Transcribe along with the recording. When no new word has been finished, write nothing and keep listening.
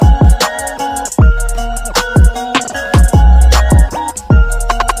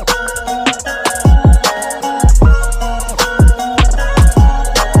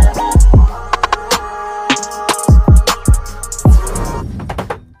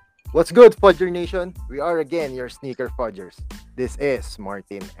What's good, Fudger Nation? We are again your sneaker fudgers. This is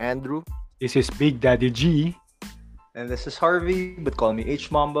Martin Andrew. This is Big Daddy G. And this is Harvey, but call me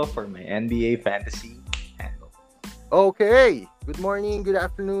H Mamba for my NBA fantasy handle. Okay, good morning, good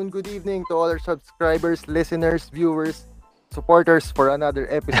afternoon, good evening to all our subscribers, listeners, viewers, supporters for another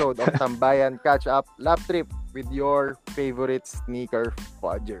episode of Tambayan Catch Up Lap Trip with your favorite sneaker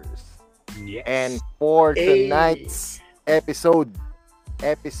fudgers. Yes. And for tonight's episode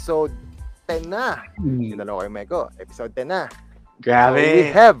 10 na. Sinalo kayo, Meko. Episode 10 na.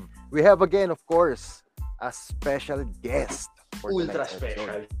 Grabe. So we have again, of course, a special guest. Ultra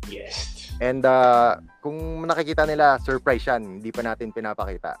special guest. And kung nakikita nila, surprise yan. Hindi pa natin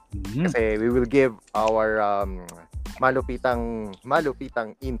pinapakita. Kasi we will give our malupitang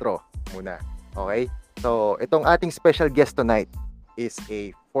intro muna. Okay? So, itong ating special guest tonight is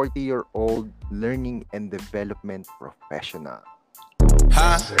a 40-year-old learning and development professional.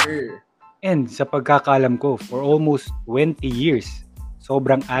 Sir. And sa pagkakaalam ko, for almost 20 years,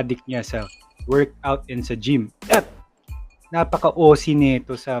 sobrang addict niya sa workout and sa gym. At napaka-OC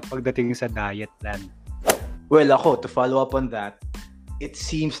nito sa pagdating sa diet plan. Well, to follow up on that, it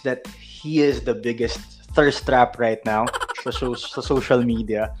seems that he is the biggest thirst trap right now sa social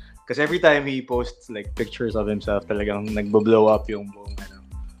media. Because every time he posts like pictures of himself, talagang nagbo-blow up yung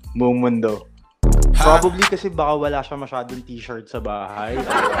buong mundo. Probably kasi baka wala siya masyadong t-shirt sa bahay.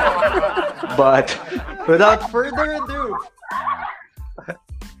 But without further ado,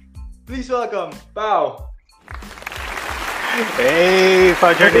 please welcome PAO. Hey,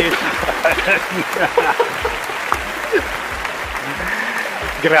 Fudger Nation!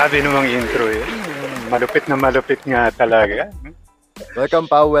 Grabe namang intro eh. Malupit nga talaga. Welcome,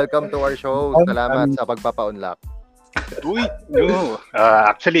 Pao. Welcome to our show. Salamat sa pagpapa-unlock. Uy, no.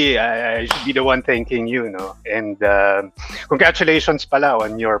 Actually, I should be the one thanking you, no? And congratulations pala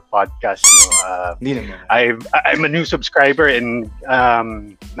on your podcast, no? I'm a new subscriber and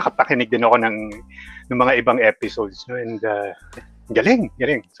nakapakinig din ako ng mga ibang episodes, no? And galing,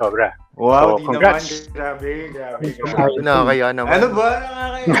 sobra. Wow, so, congrats. Grabe. Nakakaya naman. Ano ba?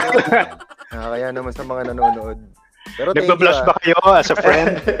 Nakakaya naman sa mga nanonood. Pero nagba-blush ba kayo as a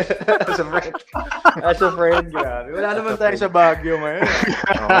friend? As a friend, grabe. Wala naman tayo sa Baguio ngayon.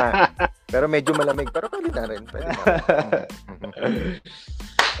 Pero medyo malamig. Pero pwede na rin.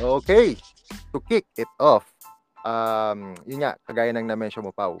 Okay. To kick it off, yun nga, kagaya ng na-mention mo,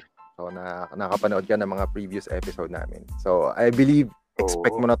 Pao. So, nakapanood ka ng mga previous episode namin. So, I believe,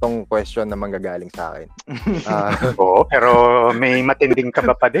 expect mo na tong question na manggagaling sa akin. Oo, pero may matinding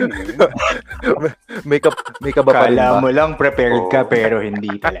kaba pa din. may kaba pa rin ba? Kala mo lang prepared ka, pero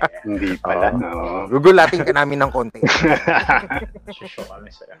hindi talaga. Hindi pala, no. Gugulatin ka namin ng konti.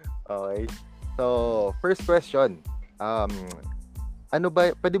 Okay. So, first question. Ano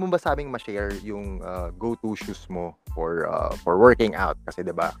ba, pwede mo ba sa aming ma-share yung go-to shoes mo for working out? Kasi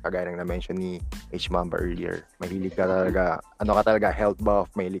 'di ba, kagaya ng na-mention ni H Mamba earlier, mahilig ka talaga, health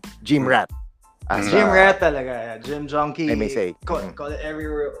buff, mahilig gym rat. Gym rat talaga, gym junkie. I may say. Call it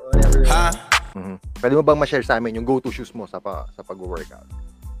everywhere, whatever. Pwede mo bang ma-share sa amin yung go-to shoes mo sa pag-workout?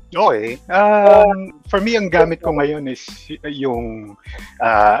 Okay. For me, ang gamit ko ngayon is yung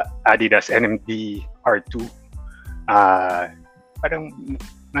Adidas NMD R2. Parang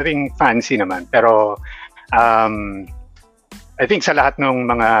nothing fancy naman, pero I think sa lahat ng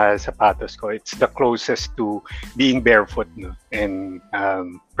mga sapatos ko, it's the closest to being barefoot, no? And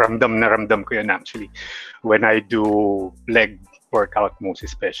ramdam ko yun actually when I do leg workout, most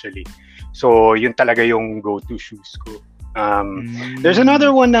especially. So yun talaga yung go-to shoes ko. There's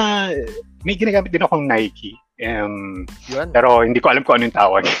another one na may ginagamit din akong Nike, pero hindi ko alam kung anong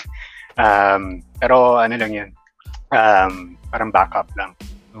tawag. Pero ano lang yan, parang backup lang.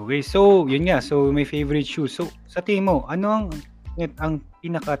 Okay, so yun nga. So my favorite shoes. So sa tingin mo, ano ang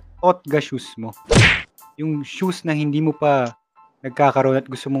pinaka-totga shoes mo? Yung shoes na hindi mo pa nagkakaroon at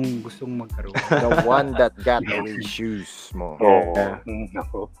gustong magkaroon. The one that got away shoes mo.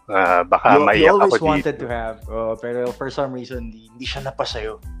 Ako. Baka maiyak ako dito. You always wanted to have, pero for some reason, hindi siya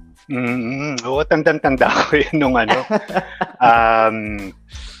napasayo. Oo, tanda ko yun nung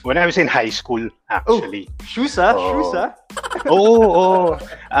when I was in high school, actually. Shoes, ha? Oo.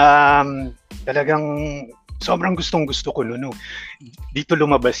 Talagang sobrang gustong-gusto ko noon. Dito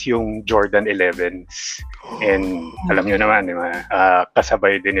lumabas yung Jordan 11s. And alam nyo naman, di ba?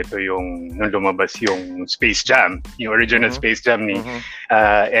 Kasabay din ito yung nung lumabas yung Space Jam, yung original Space Jam ni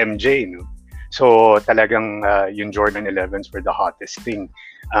MJ. No? So talagang yung Jordan 11s were the hottest thing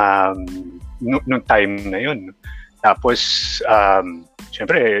nung time na yun. Tapos,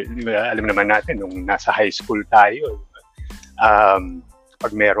 syempre, alam naman natin, nung nasa high school tayo,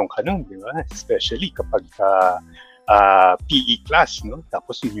 kapag meron ka nun, di ba? Especially kapag PE class, no?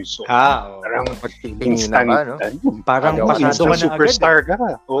 Tapos yun yung suot. Parang instant, no? Parang instant pasado ka na superstar agad.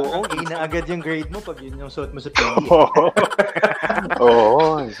 ka. Oo, na agad yung grade mo pag yun yung suot mo sa PE.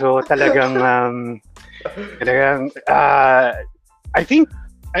 Oo. So talagang I think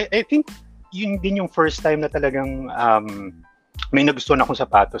yun din yung first time na talagang may nagustuhan akong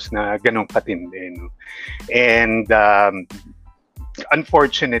sapatos na ganong katindi, no? And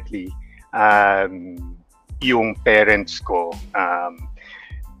unfortunately, yung parents ko,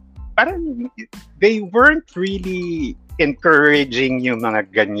 parang they weren't really encouraging yung mga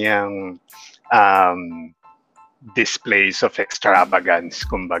ganyang displays of extravagance,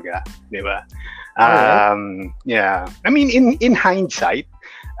 kumbaga, di ba? Yeah. I mean, in hindsight,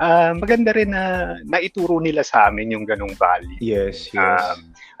 maganda rin na naituro nila sa amin yung ganong value. Yes.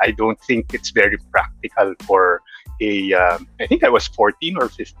 I don't think it's very practical for I think I was 14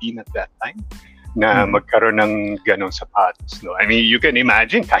 or 15 at that time, na magkaroon ng ganong sapatos, no? I mean, you can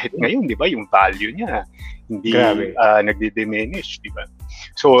imagine, kahit ngayon, di ba, yung value niya, hindi nagdi-diminish, di ba?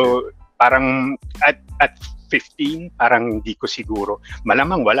 So, parang at 15, parang hindi ko siguro,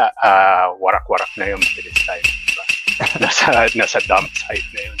 malamang wala, warak-warak na yung materials tayo, di ba? Nasa dump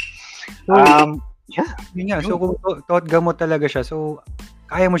site na yun. Yeah. Yun nga, so kung totga mo talaga siya, so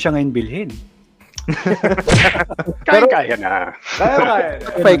kaya mo siya ngayon bilhin. Kaya na. Kaya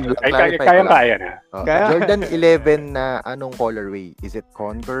na. Jordan 11 na anong colorway? Is it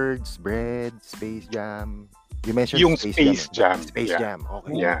Converge, Bread, Space Jam? You mentioned yung Space Jam. Space Jam.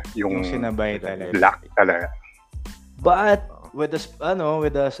 Okay. Yeah, yung sinabay talaga. Black talaga. But with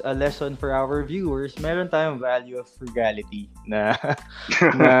a lesson for our viewers, meron tayong value of frugality na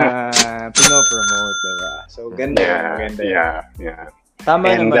pinopromote, diba? So ganda. Yeah.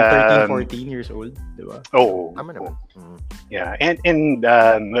 Tama naman, 13, 14 years old, di ba? Oo. Tama naman. Yeah, and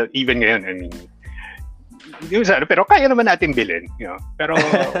even ngayon, I mean, pero kaya naman natin bilhin, you know. Pero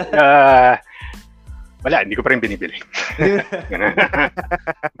wala, hindi ko pa rin binibili.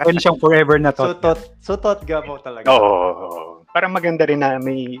 Pwede siyang forever na tot. So totga mo talaga. Oo. Parang maganda rin na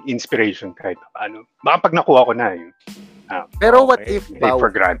may inspiration kahit paano. Baka pag nakuha ko na yun. Pero what if for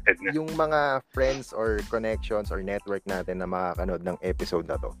granted na. Yung mga friends or connections or network natin na makakanood ng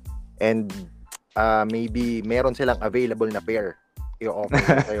episode na to, and maybe meron silang available na pair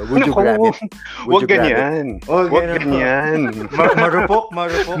i-offer sa'yo, would you grab it? Huwag ganyan. Huwag ganyan. Marupok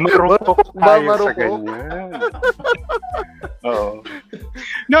tayo sa ganyan. Oo.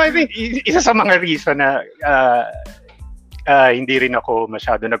 No, I think isa sa mga reason na hindi rin ako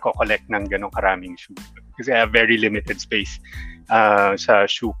masyado nagko-collect ng ganong karaming shoe. Kasi I have very limited space sa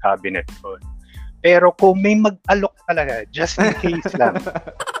shoe cabinet ko. Pero kung may mag-alok talaga, just in case lang,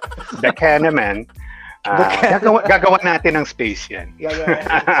 the can naman, gagawa natin ng space yan.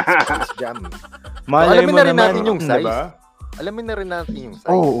 Space Jam. Alamin na rin natin yung size. Diba? Alamin na rin natin yung size.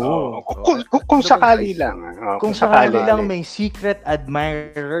 Oo. Kung sakali lang. Kung sakali lang may secret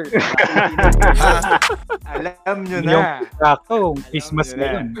admirer. Alam nyo na. Yung sakto, Christmas na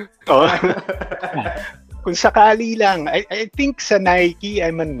yun. Kung sakali lang, I think sa Nike,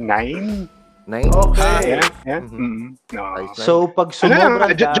 I'm a 9. Okay. Yeah. Mm-hmm. No. So, pag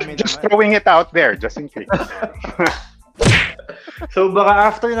sumobra dami just throwing it out there, just in case. So, baka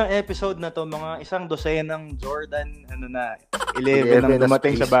after ng episode na to, mga 1 dosenang Jordan, 11 ang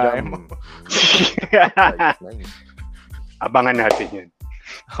dumating sa bahay mo. Abangan natin yun.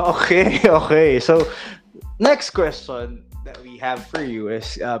 Okay. So, next question that we have for you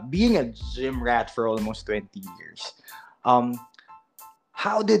is, being a gym rat for almost 20 years,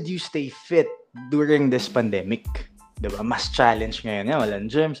 how did you stay fit during this pandemic? Diba? Mas challenge ngayon.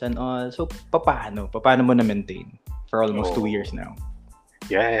 Walang gyms and all. So, paano mo na-maintain for almost 2 years now?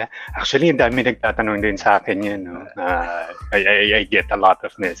 Yeah. Actually, ang dami nagtatanong din sa akin yan. No? I get a lot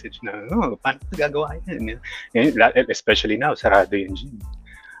of message na, paano gagawa yan? Especially now, sarado yung gym.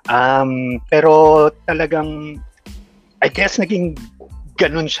 Pero talagang, I guess,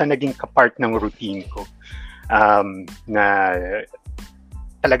 ganun siya naging kapart ng routine ko. Na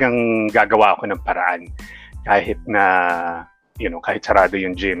talagang gagawa ako ng paraan kahit na, kahit sarado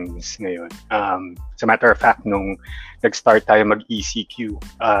yung gyms ngayon. As a matter of fact, nung nag-start tayo mag-ECQ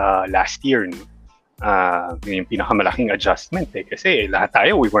last year, yung pinakamalaking adjustment kasi lahat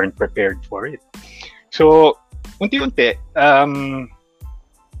tayo, we weren't prepared for it. So, unti-unti,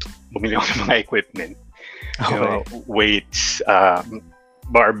 bumili ako ng mga equipment. Okay. Weights,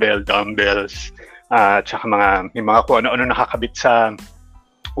 barbell, dumbbells, tsaka may mga kung ano-ano nakakabit sa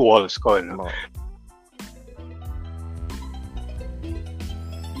walls ko. No?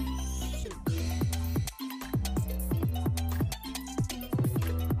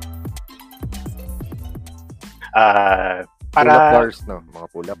 Pull-up bars, no? Mga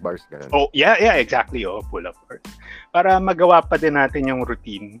pull-up bars, ganun. Oh, yeah, exactly. Pull-up bars. Para magawa pa din natin yung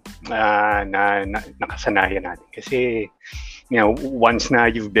routine na nakasanayan natin. Kasi, once na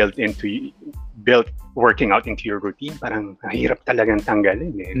you've built working out into your routine, parang mahirap talagang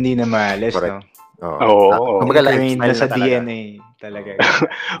tanggalin. Hindi na maalis, no? Ingrained na sa DNA talaga.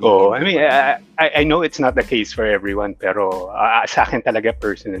 I mean, I know it's not the case for everyone, pero sa akin talaga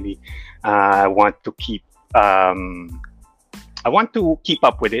personally, I want to keep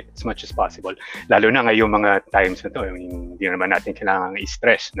up with it as much as possible. Lalo na ngayong mga times na to, hindi naman natin kailangang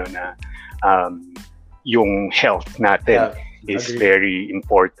i-stress, no, na yung health natin is very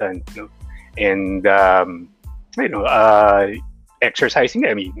important, no? And exercising,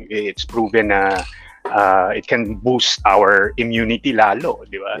 I mean, it's proven na it can boost our immunity lalo,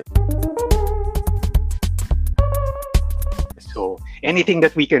 di ba? So anything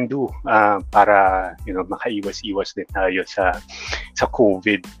that we can do para makaiwas-iwas din tayo sa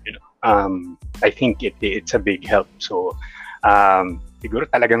COVID, I think it's a big help. So siguro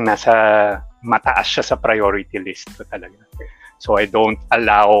talagang nasa mataas siya sa priority list ko talaga. So I don't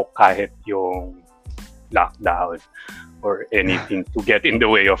allow kahit yung lockdown or anything to get in the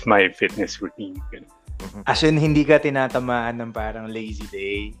way of my fitness routine. As in, hindi ka tinatamaan ng parang lazy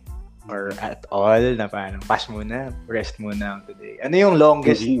day or at all na parang pass muna, rest muna today. Ano yung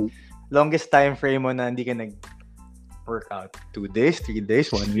longest time frame mo na hindi ka nag-workout? 2 days, 3 days,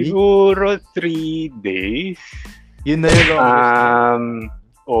 1 week? Siguro 3 days. Yun na yung longest.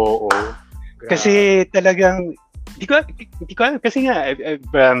 Oo. Kasi talagang hindi ko kasi nga I've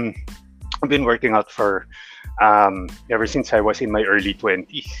been working out for ever since I was in my early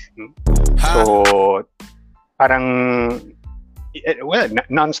 20s. So parang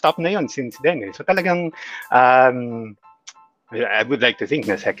non-stop na yon since then. So talagang I would like to think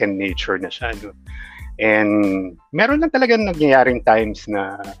na second nature na siya, no? And meron lang talagang nangyayaring times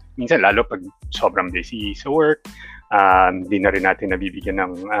na minsan lalo pag sobrang busy sa work, hindi na rin natin nabibigyan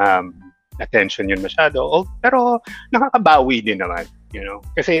ng attention yun masyado. Pero nakakabawi din naman,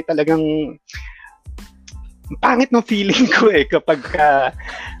 kasi talagang pangit ng feeling ko kapag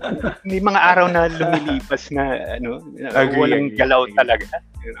may mga araw na lumilipas na walang galaw talaga.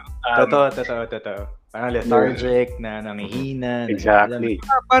 Totoo. Parang lethargic na nangihina. Exactly.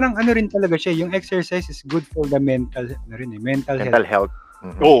 Parang rin talaga siya. Yung exercise is good for the mental health.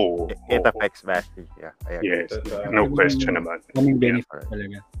 Mm-hmm. It affects vastly. Yeah, I agree. Yes, no question about it. Kaming benefit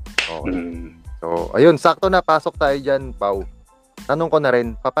talaga. Okay. So, ayun, sakto na pasok tayo dyan, Pao. Tanong ko na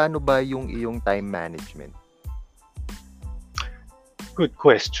rin, paano ba yung iyong time management? Good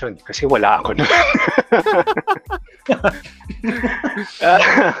question. Kasi wala ako na.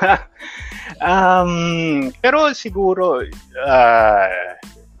 Pero siguro,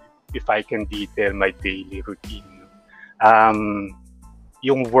 if I can detail my daily routine,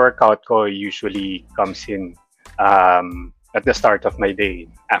 yung workout ko usually comes in at the start of my day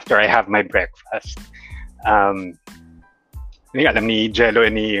after I have my breakfast. Alam ni Jello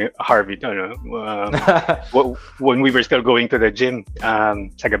and ni Harvey to, no? When we were still going to the gym,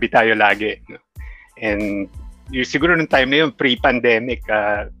 sa gabi tayo lagi, no? And siguro nung time na yun, pre-pandemic,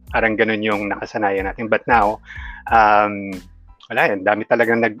 parang ganun yung nakasanayan natin. But now, wala yan, dami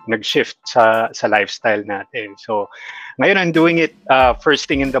talagang nag-shift sa lifestyle natin. So ngayon I'm doing it first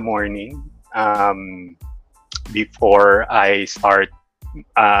thing in the morning, before I start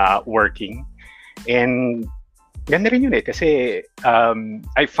working. And ganda rin yun kasi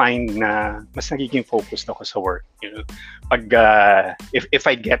I find na mas nagiging focused ako sa work, pag if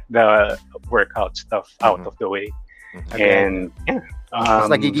I get the workout stuff out of the way. And mas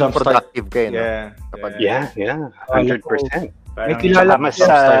nagiging productive kayo, no? Yeah, 100%. May kilala mas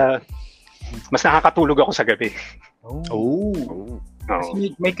nakakatulog ako sa gabi.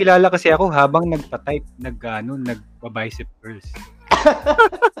 Kasi may kilala kasi ako habang nagpa-type, nagpa-bicep curls.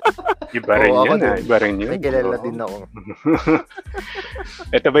 Iba rin yun. May kilala din ako.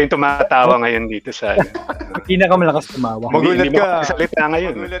 Ito ba yung tumatawa ngayon dito sa Pinakamalakas tumawa. Magulat ka. Salita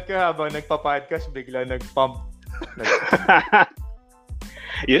ngayon. Magulat ka habang nagpa-podcast, bigla nag-pump.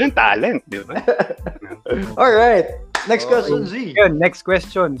 Yun ang talent, di ba? Alright. Next question, Z. Yun, next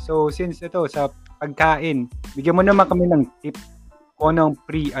question. So, since ito, sa pagkain, bigyan mo naman kami ng tip kung anong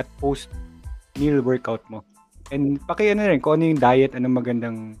pre- at post-meal workout mo. And rin, kung ano yung diet, anong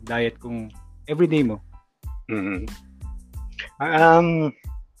magandang diet kung everyday mo.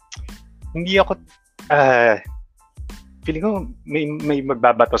 Hindi ako, feeling ko may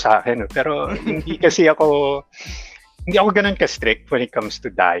magbabato sa akin, pero hindi ako ganun ka-strict when it comes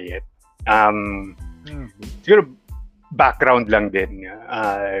to diet. Siguro, background lang din.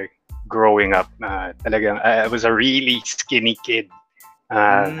 growing up, talagang I was a really skinny kid.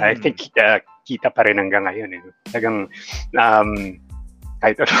 I think kita pa rin hanggang ngayon. Talagang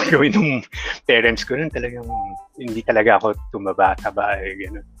kahit ano gawin ng parents ko nun, talagang hindi talaga ako tumaba-taba.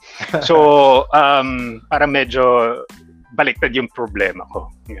 Gano'n. So, para medyo baliktad yung problema ko.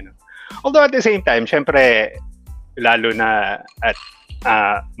 Gano'n. Although at the same time, syempre, lalo na at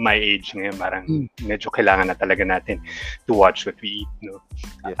my age ngayon, parang medyo kailangan na talaga natin to watch what we eat. No?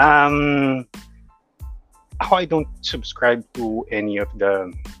 Yes. Ako, I don't subscribe to any of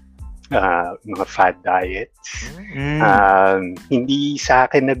the mga fad diets. Hindi sa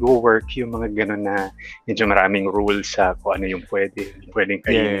akin nag-work yung mga gano'n na medyo maraming rules sa kung ano yung pwedeng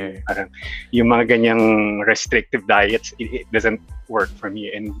kainin. Parang yung mga ganyang restrictive diets, it doesn't work for me.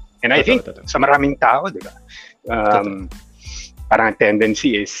 And I think sa maraming tao, di ba? Parang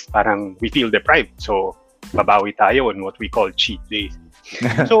tendency is parang we feel deprived. So, babawi tayo on what we call cheat days.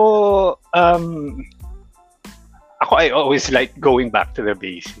 So, ako, I always like going back to the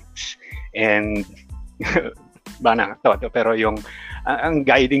basics. And pero yung ang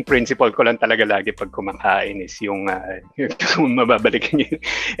guiding principle ko lang talaga lagi pag kumakain is yung mababalikan yung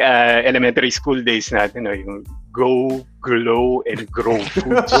elementary school days natin, yung go, glow, and grow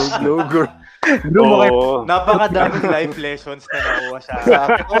foods. Go, grow. Napakadaming life lessons na nakuha sa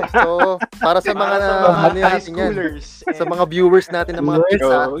So, para sa mga high schoolers, sa mga viewers natin ng mga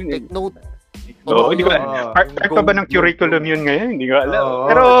pizza, take note. Hindi ko part pa ba ng curriculum yun ngayon? Hindi ko alam.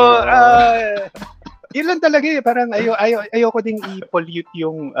 Pero yun lang talaga parang ayoko ding i-pollute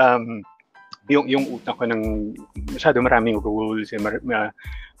yung utak ko ng masyado maraming rules.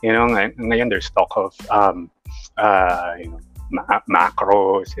 Ngayon there's talk of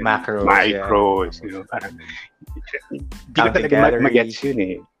macros, micros, parang hindi ko talaga mag-gets yun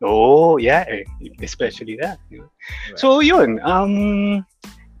eh. Especially that. So yun,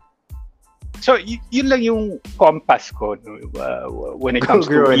 so, yun lang yung compass ko when it comes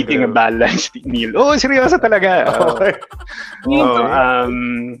to eating a balanced meal. Seryoso talaga.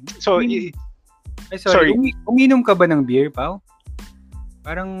 Sorry. Uminom ka ba ng beer, Pao?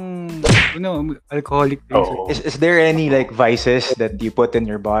 Parang, alcoholic drinks. Is there any like vices that you put in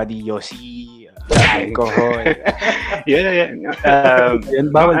your body? Yossi, alcohol? Yeah.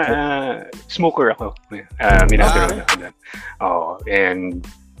 Smoker ako. Minadro ako. And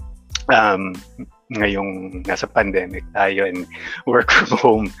ngayong nasa pandemic tayo and work from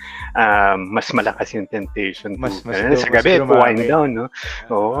home, mas malakas yung temptation sa gabi, wind down, no?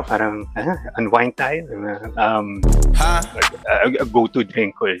 Parang unwind tayo. Go-to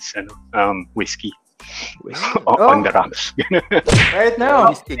drink ko is whiskey. On the rocks. Right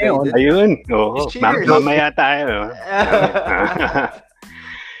now. Ayun. Mamaya tayo.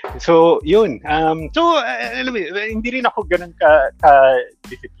 So, yun. Alam mo, hindi rin ako ganun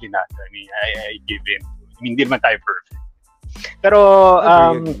ka-disiplinado. I give in. Hindi naman tayo perfect. Pero,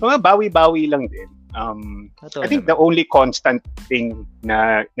 bawi-bawi lang din. I think the only constant thing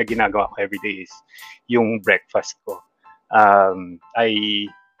na ginagawa ko every day is yung breakfast ko. I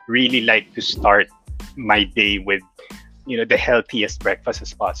really like to start my day with, the healthiest breakfast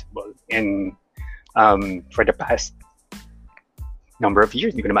as possible. And for the past number of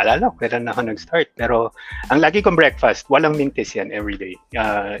years, hindi ko na maalala kailan na ako nag-start. Pero ang lagi kong breakfast, walang mintis yan every day.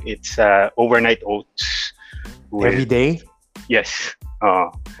 It's overnight oats. Every day? Yes.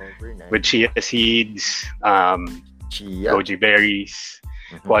 With chia seeds, goji berries,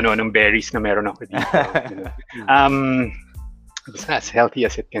 kung ano-anong berries na meron ako dito. Basta as healthy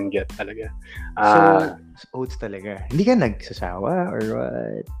as it can get talaga. So, oats talaga. Hindi ka nagsasawa or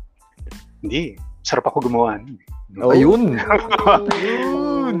what? Hindi. Sarap ako gumawa. Ayun.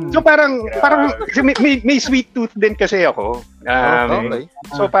 So parang may sweet tooth din kasi ako. Okay.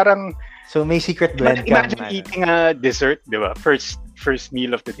 So parang may secret blend ka. Imagine eating a dessert, 'di ba? First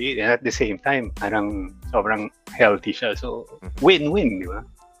meal of the day, and at the same time, parang sobrang healthy siya. So win-win, 'di ba?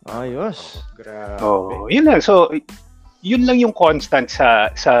 Ayos. Grabe. Yun lang. So yun lang yung constant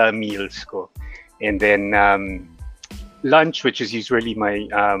sa meals ko. And then lunch, which is usually my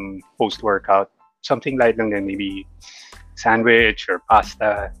post-workout, something light lang din, maybe sandwich or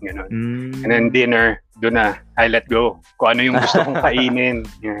pasta, gano'n. And then dinner, doon na, I let go. Kung ano yung gusto kong kainin.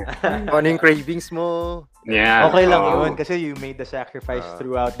 Kung ano yung cravings mo. Yeah. Okay lang yun, kasi you made the sacrifice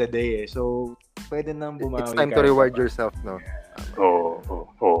throughout the day. So, pwede nang bumawi. It's time to reward yourself, no?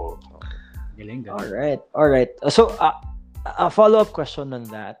 Galing. Alright. So, a follow-up question on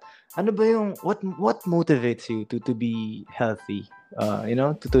that. Ano ba yung, what motivates you to be healthy?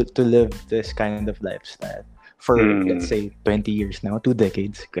 To live this kind of lifestyle for let's say 20 years now, 2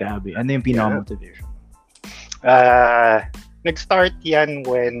 decades. Grabe. Ano yung pinaka-motivation? nag-start yan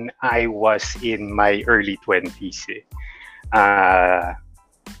when I was in my early 20s.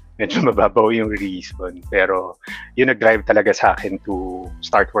 Medyo mababaw yung reason, pero yung nag-drive talaga sa akin to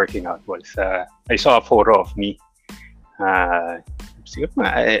start working out was I saw a photo of me. I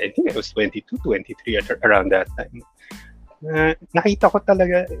think I was 22, 23 around that time. Nakita ko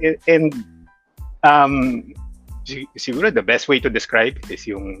talaga, and siguro the best way to describe it is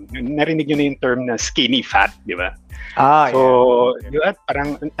yung narinig nyo na yung term na skinny fat, di ba? So, yeah.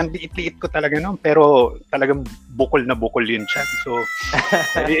 Parang ang liit-liit ko talaga noon, pero talagang bukol na bukol yun siya. So,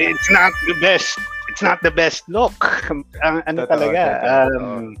 it's not the best look. Ano talaga.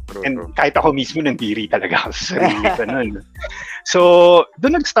 And kahit ako mismo nandiri talaga ako sa sarili ko noon. So,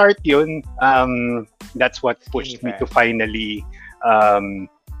 doon nag-start yun. That's what pushed me to finally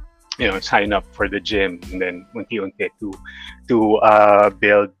sign up for the gym, and then unti-unti to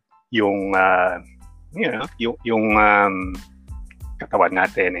build yung yung katawan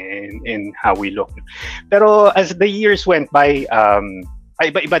natin and how we look. Pero as the years went by,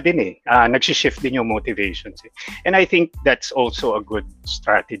 iba-iba din nagshi-shift din yung motivations. And I think that's also a good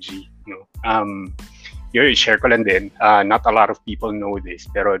strategy. Share ko lang din. Not a lot of people know this,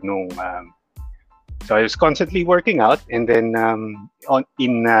 pero nung so I was constantly working out, and then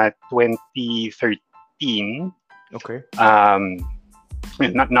in 2013, okay.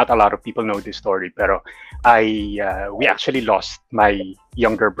 Not a lot of people know this story, pero we actually lost my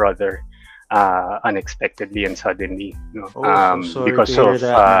younger brother unexpectedly and suddenly, because of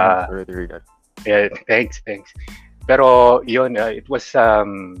yeah, thanks. Pero yun, it was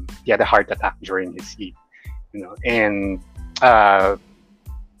he had a heart attack during his sleep, and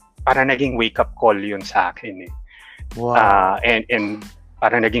para naging wake up call yun sa akin . Wow. And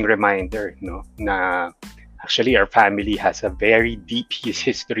para naging reminder, na actually our family has a very deep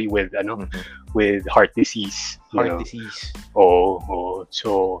history with with heart disease. Disease. Oh.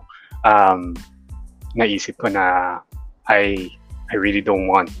 So naisip ko na I really don't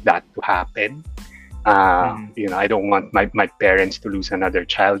want that to happen. I don't want my parents to lose another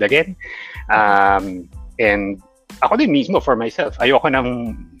child again. And ako din mismo for myself, ayoko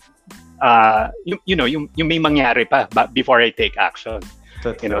nang yung may mangyari pa before I take action.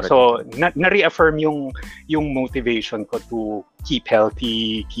 So na-reaffirm yung motivation ko to keep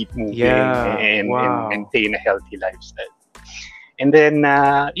healthy, keep moving, and maintain a healthy lifestyle. And then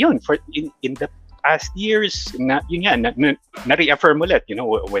for in the past years, na-reaffirm ulit,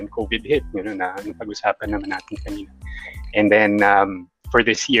 when COVID hit, na pag-usapan naman natin kanina. And then for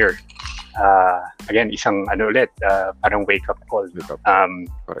this year, again, isang parang wake-up call.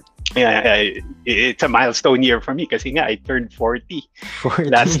 Correct. It's a milestone year for me kasi nga I turned 40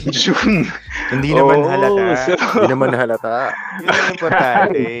 last June. Hindi naman halata. Hindi naman halata. Yun ang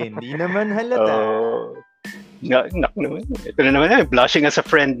importante. Hindi naman halata. Naman. Ito na naman, blushing as a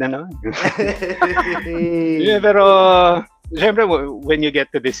friend na naman. Pero syempre, when you get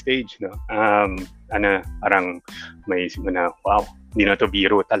to this stage, parang maisip mo na, wow, hindi na to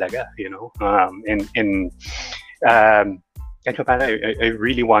biro talaga, I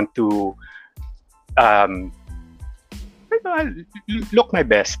really want to look my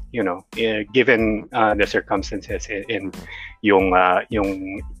best, given the circumstances and yung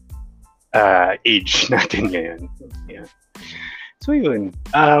age natin ngayon. Yeah. So yun.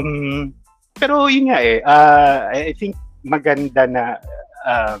 Pero yun nga I think maganda na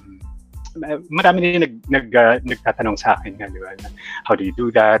marami din nagtatanong sa akin nga, di ba? How do you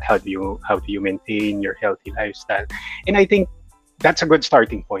do that? How do you maintain your healthy lifestyle? And I think that's a good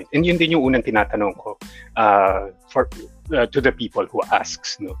starting point. And yun din yung unang tinatanong ko to the people who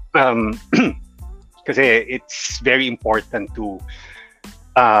asks, kasi it's very important to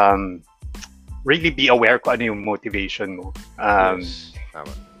really be aware kung ano yung motivation mo,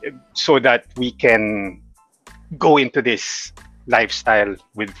 so that we can go into this lifestyle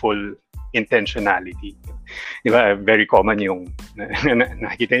with full intentionality. Di ba? Very common yung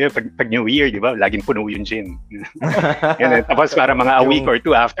nakikita nyo pag New Year, di ba? Laging puno yung gym. And then, tapos para mga a week or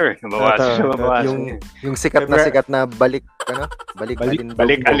two after, nabawasan. Yung sikat na balik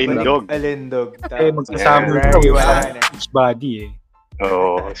alindog. Magsasama each body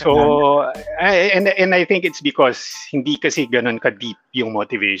So and I think it's because hindi kasi ganun ka-deep yung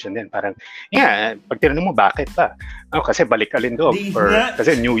motivation din. Parang, pag tinanong mo, bakit pa? Kasi balik alindog. Or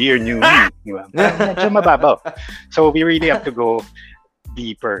kasi New Year, New Me. Di ba? Medyo mababaw. So we really have to go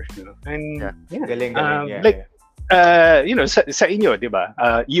deeper. And galing. sa inyo, di ba?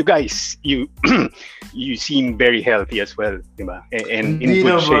 You guys, you you seem very healthy as well, di ba? And in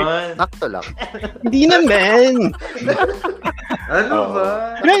good shape. Sakto lang. Hindi naman. Ano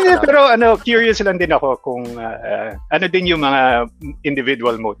ba? Pero curious lang din ako kung ano din yung mga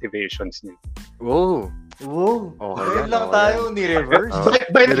individual motivations niyo. Wow. Okay Ngayon yan, lang okay tayo ni-reverse.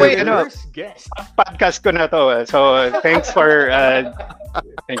 By the way, Reverse guest. podcast ko na to. So, thanks for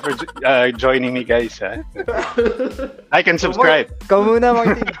joining me, guys. I can subscribe. Ikaw muna,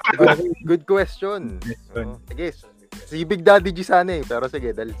 Martin. Good question. Sige. Si Big Daddy G sana pero sige,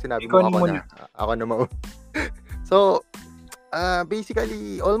 dahil sinabi mo ako na mau. So,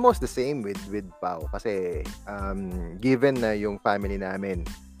 basically, almost the same with PAO. Kasi, given na yung family namin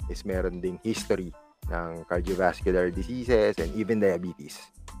is meron ding history ng cardiovascular diseases and even diabetes.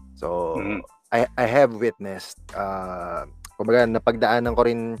 So, I have witnessed, kumbaga, napagdaanan ko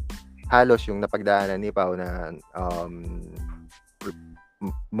rin halos yung napagdaanan ni Pao na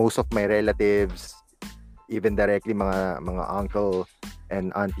most of my relatives, even directly mga uncle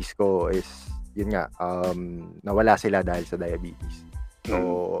and aunties ko is, yun nga, nawala sila dahil sa diabetes.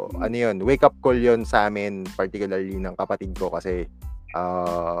 So, ano yun, wake up call yun sa amin, particularly ng kapatid ko kasi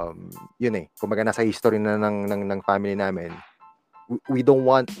yun kumbaga nasa history na ng family namin. We don't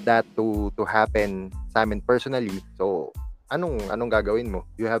want that to happen sa amin personally. So anong gagawin mo?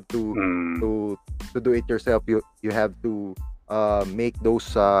 You have to do it yourself. You have to make those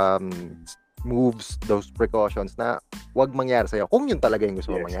moves, those precautions na wag mangyari sa'yo kung yun talaga yung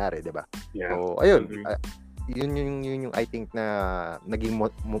gusto mo mangyari, di ba? Yeah. So ayun, yun yung I think na naging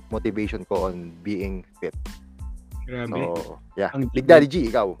motivation ko on being fit. Grabe. So, yeah. Ang Big Daddy G,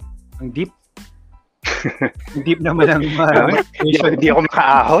 ikaw. Ang deep. Ang deep naman ang Hindi ako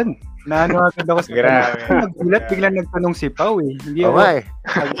makaahon. Naano agad ako sa Grabe. Nagulat, biglang nagtanong si Pao eh. Hindi ako. Okay.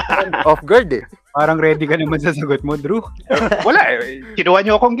 Off guard eh. Parang ready ka naman sa sagot mo, Drew. Wala kinuha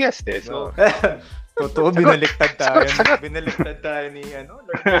niyo akong guest eh. So, Totoo, binaliktad tayo. Binaliktad tayo ni learning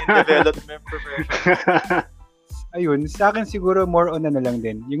and development professional. Ayun, sa akin siguro more on lang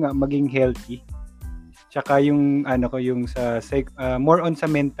din. Yung nga, maging healthy. Tsaka yung yung sa more on sa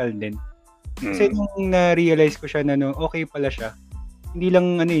mental din. Kasi nung na-realize ko siya na okay pala siya. Hindi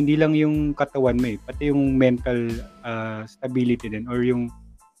lang yung katawan mo pati yung mental stability din or yung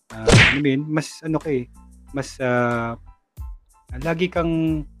mas mas lagi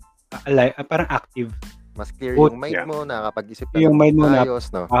kang parang active. Mas clear yung mind mo, nakakapag-isip ka yung mind mo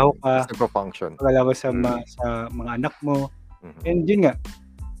ayos, no? Mas nagpo-function. Pagkala ko sa mga anak mo. And yun nga,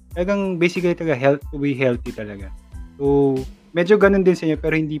 talagang basically to be healthy talaga. So, medyo ganun din sa inyo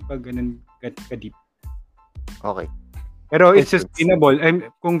pero hindi pa ganun ka-deep. Okay. Pero it's sustainable.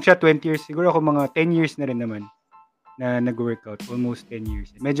 Kung siya 20 years, siguro ako mga 10 years na rin naman na nag-workout. Almost 10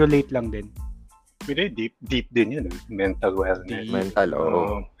 years. Medyo late lang din. Pero deep din yun. Mental wellness. Mental,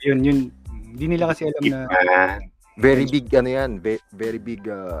 Yun. Hindi nila kasi alam na... Very big very big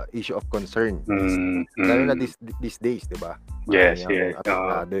issue of concern. Lalo na these days, 'di ba? Yes.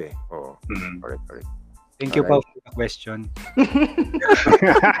 Apektado Correct. Thank you for the question.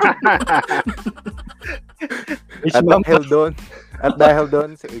 At dahil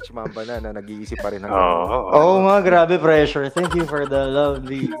doon si H Mamba na nag-iisip pa rin hanggang mga grabe pressure. Thank you for the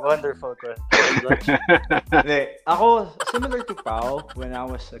lovely, wonderful question. Ako, similar to Pao, when I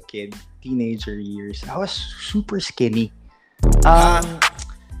was a kid, teenager years, I was super skinny.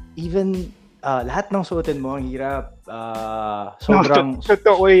 Even lahat ng suotin mo, ang hirap. Sobrang...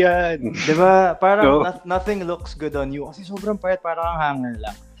 Totoo yan. Diba? Parang nothing looks good on you. Kasi sobrang payat, parang hanger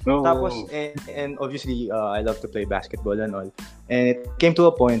lang. Tapos, and obviously, I love to play basketball and all. And it came to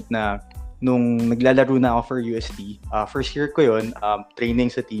a point na nung naglalaro na ako for UST, first year ko yun, training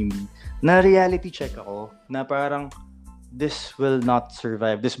sa team, na reality check ako na parang this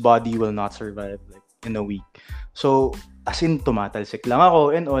body will not survive like in a week. So, as in, tumatalsik lang ako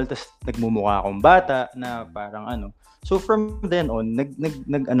and all, tas nagmumukha akong bata na parang So, from then on,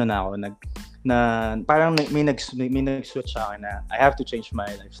 parang may nag-switch sa akin na I have to change my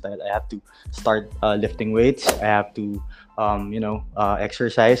lifestyle. I have to start lifting weights. I have to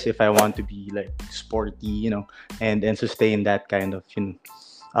exercise if I want to be like sporty, and sustain that kind of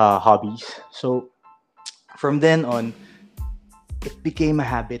hobbies. So from then on, it became a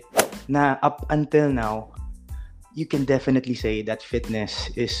habit na up until now, you can definitely say that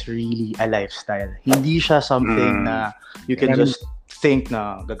fitness is really a lifestyle. Hindi siya something na you can just think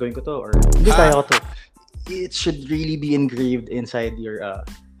na gagawin ko to or hindi kaya ko to. It should really be engraved inside your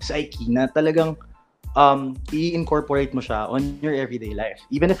psyche na talagang i-incorporate mo siya on your everyday life.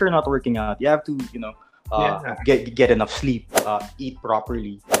 Even if you're not working out, you have to, get enough sleep, eat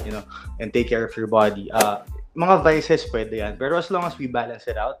properly, and take care of your body. mga vices pwede yan. Pero as long as we balance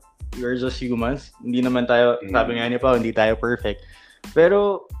it out, we're just humans. Hindi naman tayo, sabi nga niya pa, hindi tayo perfect.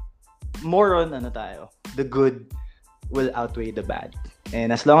 Pero more on the good will outweigh the bad.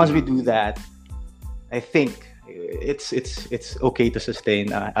 And as long as we do that, I think it's okay to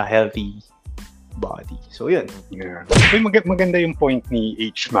sustain a healthy body. So yun. Yeah. Maganda yung point ni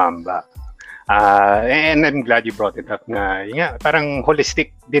H. Mamba. And I'm glad you brought it up na parang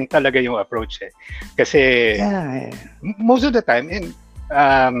holistic din talaga yung approach eh. Kasi most of the time, and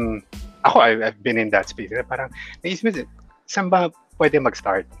ako, I've been in that space. Parang naisip mo, saan ba pwede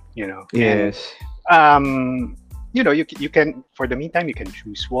mag-start? You know? Yes. And, you know, you can, for the meantime, you can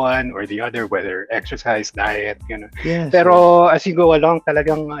choose one or the other, whether exercise, diet, you know. Yes, Pero as you go along,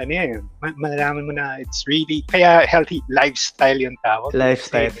 talagang, malalaman mo na it's really, kaya healthy lifestyle yung tawag.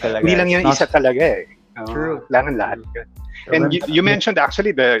 Lifestyle talaga. Hindi lang yung isa talaga eh. True. Kailangan lahat yun. And you mentioned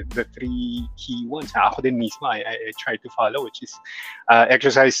actually the three key ones. Ako din mismo, I try to follow, which is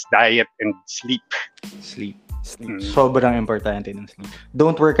exercise, diet, and sleep. Sleep. Sobrang importante ng sleep.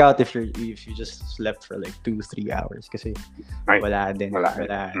 Don't work out if you just slept for like 2-3 hours kasi wala din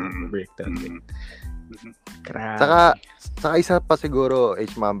break down. Saka isa pa siguro,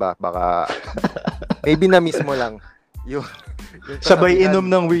 H. Mamba, baka maybe na mismo lang yung sabay inom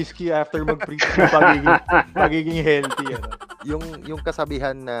ng whiskey after mag-preach ng pagiging healthy. Yung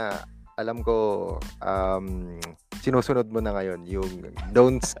kasabihan na alam ko sinusunod mo na ngayon, yung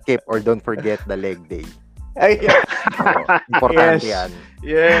don't skip or don't forget the leg day. Ay, importante yan.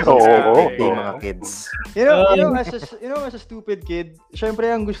 Yes. Mga kids. You know, as a stupid kid,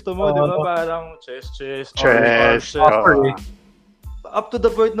 syempre ang gusto mo, di ba, parang chest, up to the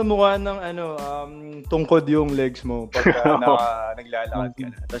point na mukha ng tungkod yung legs mo pagka naglalakad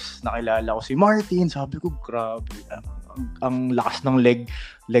ka na. Tapos nakilala ko si Martin, sabi ko, grabe, ang lakas ng leg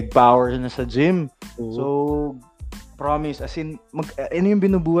power na sa gym. So, promise, as in, yung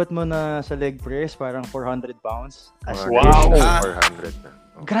binubuhat mo na sa leg press, parang 400 pounds. Wow! 400 na.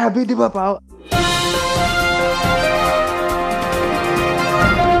 Grabe, di ba, Pao?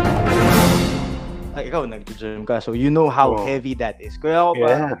 Ikaw, nag-gym ka, so you know how heavy that is. Kaya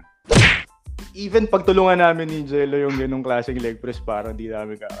ako even pagtulungan namin ni Jello yung ganung klaseng leg press, parang di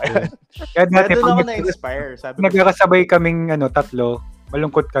namin kaya. Kaya dati, doon ako na-inspire. Nagkakasabay kaming tatlo,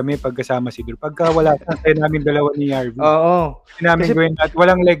 malungkot kami pagkasama si Drew. Pagka wala, tayo namin dalawa ni Arvin. Oo. Namin gawin at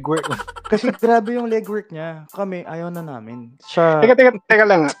walang leg work. Kasi grabe yung leg work niya. Kami, ayaw na namin. Teka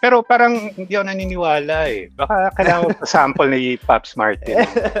lang. Pero parang hindi ako naniniwala eh. Baka kailangan mo pa-sample ni Pops Martin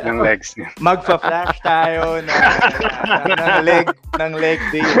ng legs niya. Magpa-flash tayo ng leg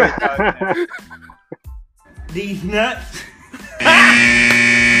day workout niya. These nuts.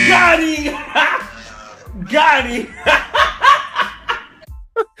 Got him! Got him!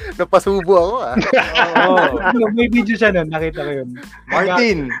 Napasubo ako May video siya nun, nakita ko yun.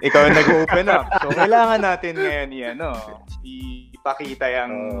 Martin, ikaw nag-open up. So kailangan natin ngayon ipakita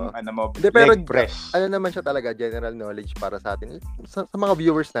yung leg press. Ano naman siya talaga, general knowledge para sa atin, sa mga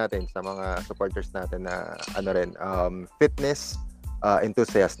viewers natin, sa mga supporters natin na fitness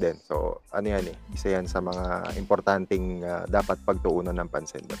enthusiast din. So isa yan sa mga importanteng dapat pagtuunan ng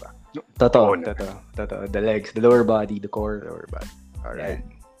pansin, diba? Totoo. The legs, the lower body, the core. Lower body. Alright.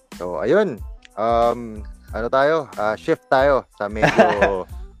 So, ayun. Shift tayo sa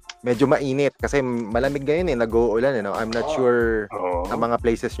medyo mainit kasi malamig ngayon nag-uulan I'm not sure sa mga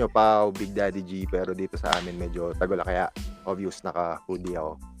places nyo pa Big Daddy G, pero dito sa amin medyo tagula, kaya obvious naka-hoodie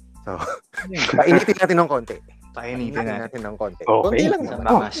ako. So, painitin natin ng konti. Okay. Konti lang sa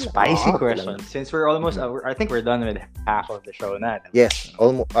mga spicy questions. Since we're almost I think we're done with half of the show na. Yes,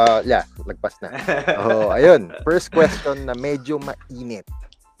 almost lagpas na. Ayun. First question na medyo mainit.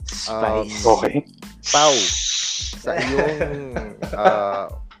 Spicy. Okay. Pao, sa iyong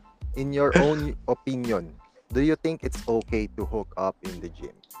in your own opinion, do you think it's okay to hook up in the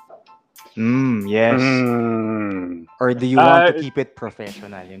gym? Yes. Or do you want to keep it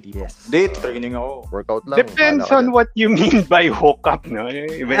professional? Yes. Date training ako. Workout lang. Depends on what you mean by hook up, no?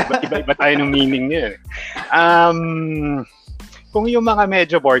 Iba tayo ng meaning niya. Kung yung mga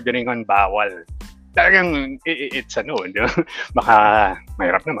medyo bordering on bawal, talagang it's baka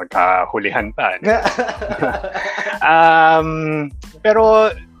mahirap na magkahulihan pa.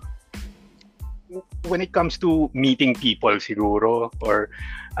 Pero when it comes to meeting people siguro, or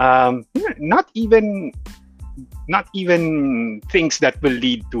not even things that will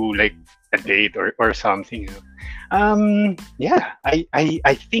lead to like a date or something. I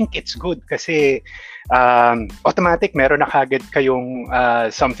think it's good kasi automatic meron na kagad kayong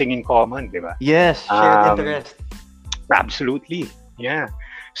something in common, di ba? Yes, shared interest. Absolutely. Yeah.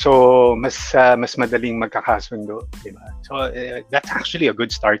 So mas madaling magkakasundo, di ba? So that's actually a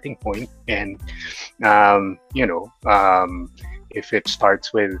good starting point. And if it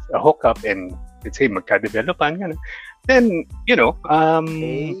starts with a hookup and let's say magka-developan ka na, then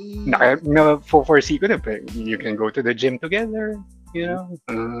na-foresee ko na, you can go to the gym together,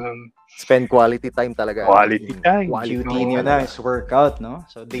 Spend quality time talaga. Quality time. Duty niyo na is workout, no?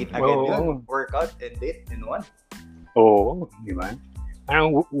 So date agad yun. Workout and date in one. Oo, di ba?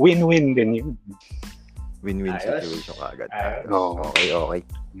 Parang win-win din yun. Win-win situation ka agad. Oo. Okay.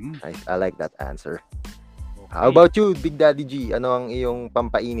 Nice. I like that answer. How about you, Big Daddy G? Ano ang iyong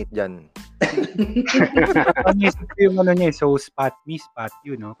pampainit dyan? Panisip ko yung ano niya, so spot me, spot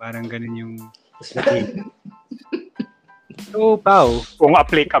you, no? Parang ganun yung... So, Pao. Kung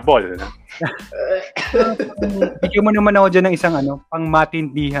applicable. No? Bigyan mo naman ako dyan ng isang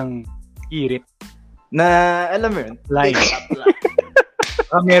pang-matindihang hirit. Na, alam mo yun? Line.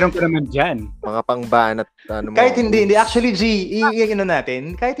 Meron ka naman dyan. Mga pangbanat. Kahit hindi. Actually, G,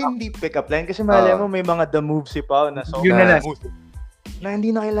 natin, kahit hindi pick-up line, kasi malay mo may mga the moves si Pao na so yun na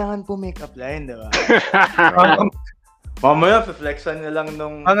hindi na kailangan po make-up line, diba? Mamaya, flexan na lang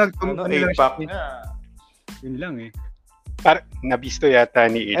nung 8-pack na. Yun lang eh. Parang nabisto yata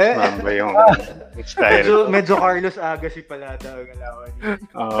ni H. Mamba yung style. Medyo Carlos Agassi pala daw galawan niya.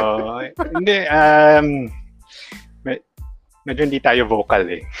 Hindi, medyo hindi tayo vocal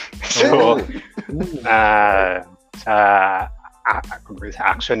eh. So, sa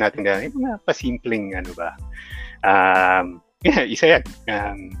action natin, yung mga pasimpleng isa yan.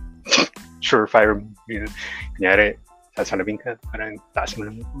 Surefire, kunyari, sasalabing ka, parang taas mo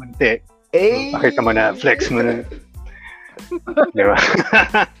ng konti. Pakita mo na, flex mo na. Di ba?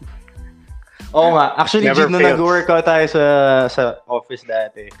 Oo nga. Actually, Never nung nag-workout tayo sa office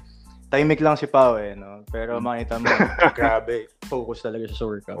dati, tahimik lang si Pao no? Pero makita mo, grabe, focus talaga siya sa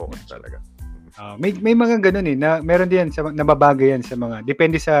workout. Focus talaga. May mga ganun eh, na meron din nababagay yan sa mga,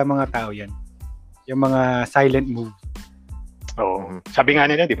 depende sa mga tao yan. Yung mga silent move. Oo. Sabi nga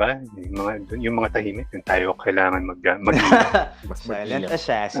nila, di ba? Yung mga tahimik, yung tayo kailangan mag silent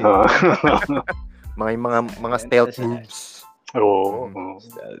assassin. mga stealth moves. Oo.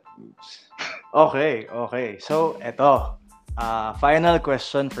 Stealth moves. Okay. So, eto. Final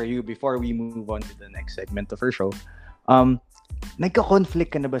question for you before we move on to the next segment of our show.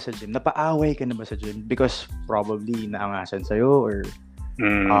 Nagka-conflict ka na ba sa gym? Napaaway ka na ba sa gym? Because probably naangasan sa'yo or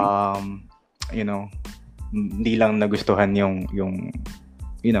hindi lang nagustuhan yung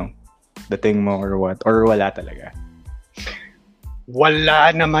dating mo or what? Or wala talaga?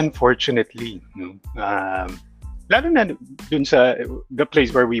 Wala naman, fortunately. No? Lalo na dun sa the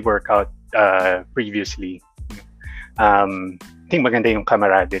place where we work out previously. I think maganda yung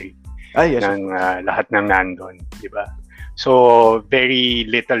camaraderie ng lahat ng nandun, di ba? So, very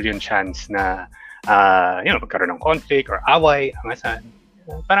little yung chance na magkaroon ng conflict or away, angasan.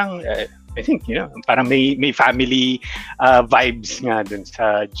 Parang, I think, parang may family vibes nga dun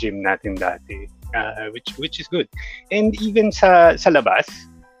sa gym natin dati, which is good. And even sa labas,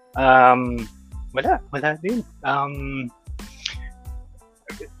 wala din.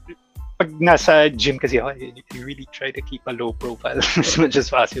 Pag nasa gym kasi ako, you really try to keep a low profile as much as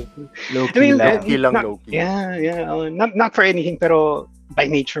possible. Low-key lang. Low-key. Yeah. Not for anything, pero by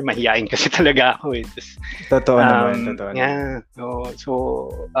nature, mahihain kasi talaga ako eh. Totoo naman. Yeah.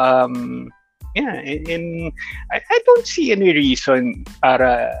 And I don't see any reason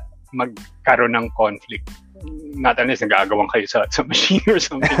para magkaroon ng conflict. Not unless nag-aagawan kayo sa machine or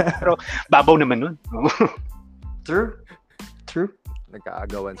something. Pero babaw naman nun. True.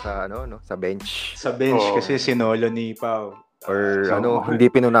 Nagkaagawan sa bench. Sa bench kasi sinolo ni Pao. Or hindi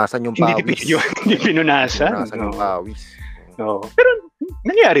pinunasan yung pawis. Hindi pinunasan yung pawis. No. Pero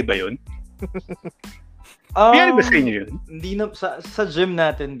nangyari ba yun? Nangyari ba sa inyo yun? Hindi na sa gym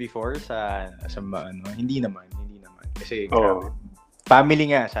natin before hindi naman kasi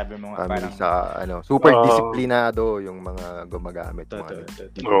family nga sabi mo nga family parang sa super disiplinado yung mga gumagamit sa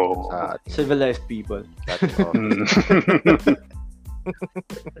ating civilized people.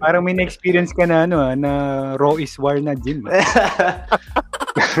 Parang may na-experience ka na na raw is war na gym.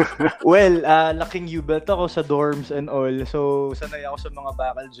 Well, laking U-belt ako sa dorms and all. So, sanay ako sa mga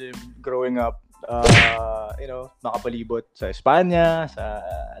bakal gym growing up. Nakapalibot sa Espanya,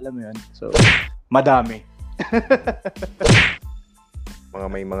 alam mo yun. So, madami.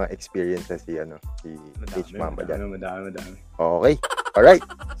 May mga experiences si H. Mamba dyan. Madami. Okay. Alright.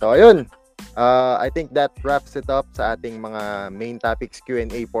 So, ayun. I think that wraps it up sa ating mga main topics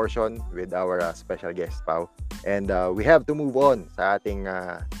Q&A portion with our special guest, Pao. And we have to move on sa ating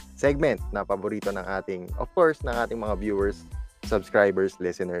segment na paborito ng ating, of course, ng ating mga viewers. subscribers,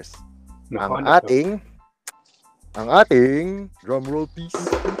 listeners. Nako, Ang ating drum roll please.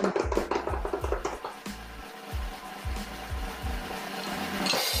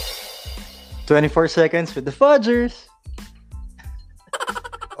 "24 seconds with the Fudgers."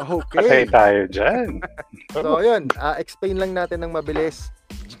 Okay. Patay tayo dyan. So, yun. Explain lang natin ng mabilis.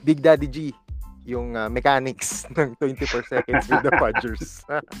 Big Daddy G, yung mechanics ng 24 seconds with the Fudgers.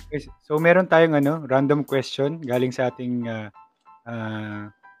 Okay, so meron tayong random question galing sa ating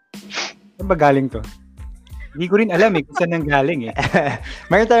saan ba galing to? Hindi ko rin alam kung saan nang galing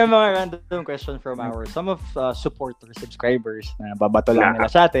Meron tayong mga random question from some of supporters, subscribers na babato lang nila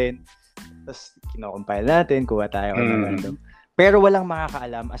sa atin. Tapos kino-compile natin, kuha tayo ng random. Pero walang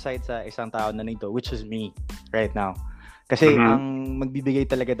makakaalam aside sa isang tao na nito, which is me right now. Kasi ang magbibigay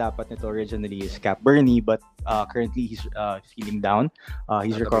talaga dapat nito originally is Cap Bernie, but currently he's feeling down.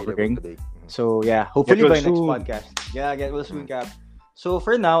 He's recovering. So yeah, hopefully by next podcast. Yeah, get well soon, Cap. So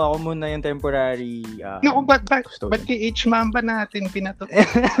for now, ako muna yung temporary No, ba't kay H Mamba natin pinato?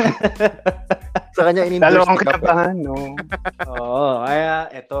 Sa kanya in-endorse. Dalawang kinabahan, no? Oo, kaya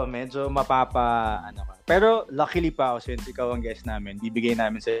eto, medyo ka. Pero luckily pa ako, since ikaw ang guest namin, bibigay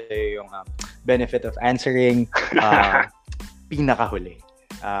namin sa iyo yung benefit of answering pinakahuli.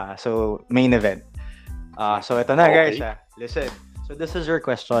 So main event. So ito na guys, listen. So this is your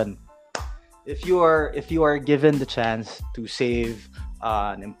question. If you are given the chance to save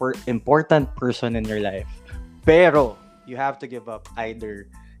an important person in your life, pero you have to give up either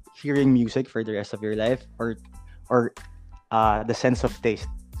hearing music for the rest of your life or the sense of taste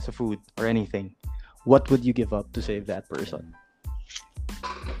sa food or anything, what would you give up to save that person?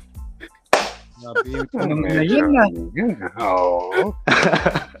 Oo.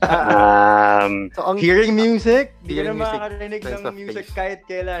 So, Hearing music? Di ka na Hearing music, makakarinig sense ng of music taste. kahit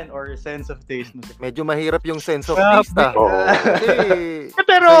kailan or sense of taste mo. medyo mahirap yung sense of taste. Oo. Kasi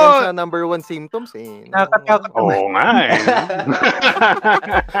Pero, isa yan sa number one symptoms Nakakatakot naman. oo nga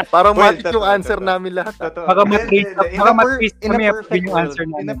Parang Well, matik yung answer namin lahat. Totoo. Baka matrace Hindi. baka matrace In a kami perfect yung world, answer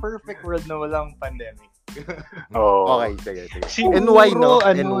in a namin. perfect world na walang pandemic. Oo. Okay, sige. Siguro, And why, no?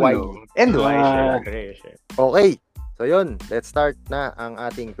 And ano, why? no? And why? Ah. Syempre. Okay. So yun, let's start na ang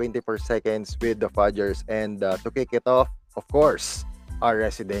ating 24 seconds with the Fudgers. And to kick it off, of course, our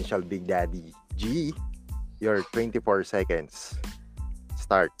residential Big Daddy G, your 24 seconds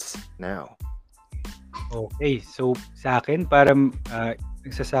starts now. Okay, so sa akin para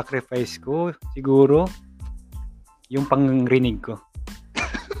nagsasacrifice ko siguro yung pangrinig ko.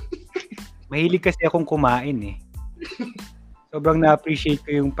 Mahilig kasi akong kumain Sobrang na-appreciate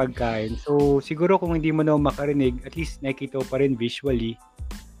ko yung pagkain. So siguro kung hindi mo na makarinig, at least nakikita ko pa rin visually.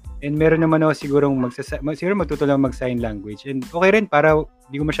 And meron naman ako siguro magtutulong mag-sign language. And okay rin para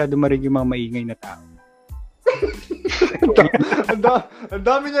hindi ko masyado marinig yung mga maingay na tao. Ang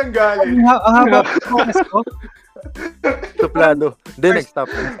dami niyang galit. Ang haba ko. Suplado. Then next stop.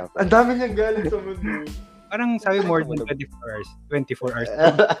 Ang dami niyang galit sa mundo. Parang sabi more than 24 hours. 24 hours.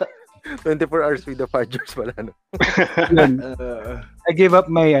 24 hours with the Fudgers wala no. Yun. I give up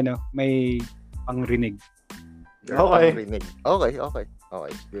my pangrinig. Okay. Okay.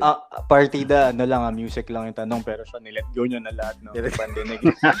 Good. Partida, music lang yung tanong, pero siya nilet go niya na lahat, no? Pandinig.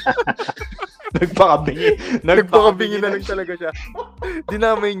 Nagpakabingi na lang talaga siya.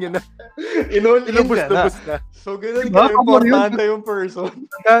 Dinamay niyo na. Inubos na. So, ganun ka, importante yung person.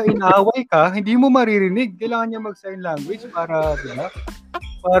 Pagka inaaway ka, hindi mo maririnig. Kailangan niya mag-sign language para, diba?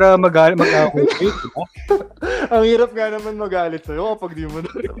 Para mag-away kayo, diba? Ang hirap nga naman magalit sa'yo kapag di mo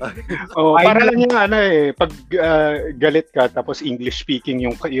narinig. Oh, para lang yung pag galit ka tapos English speaking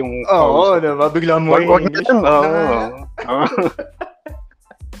yung Oo, diba? Biglang mo English.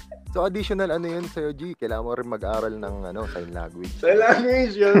 So additional yun sa'yo, G? Kailangan mo rin mag-aral ng sign language. Sign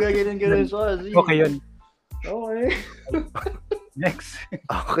language, yun. Ganyan siya. Okay yun. Okay. Next.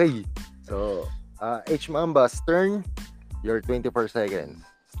 Okay. So, H Mamba's turn. Your 24 seconds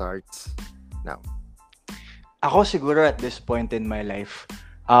starts now. Ako siguro at this point in my life,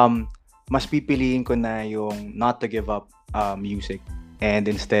 mas pipiliin ko na yung not to give up music and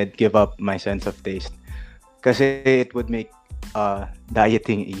instead give up my sense of taste. Kasi it would make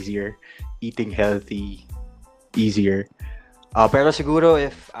dieting easier, eating healthy easier. Pero siguro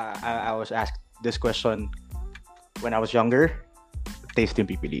if I was asked this question when I was younger, taste yung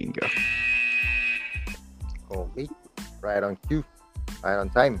pipiliin ko. Okay. Right on cue. Right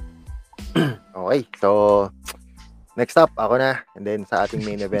on time. Okay. So, next up, ako na. And then sa ating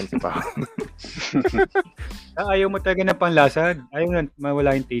main event, si Pao. Ayaw mo talaga ng panlasa? Ayaw na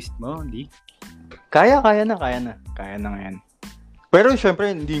mawala yung taste mo? Hindi? Kaya na ngayon. Pero syempre,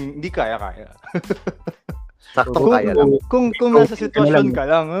 hindi kaya. Saktong kaya lang. Kung nasa sitwasyon ka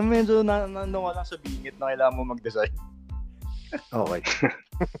lang, medyo nandun ka lang sa bingit na kailangan mo mag-design. Okay.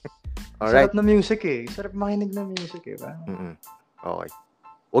 Alright. Sarap na music eh. Sarap makinig na music eh. Okay.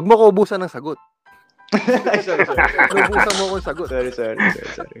 Huwag mo ko ubusan ng sagot. Ay, sorry. Ubusan mo akong sagot. Sorry.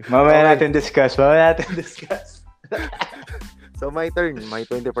 Mamaya natin discuss. So, my turn. My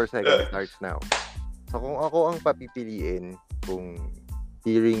 24 seconds starts now. So, kung ako ang papipiliin, kung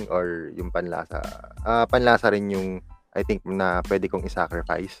hearing or yung panlasa, panlasa rin yung, I think, na pwede kong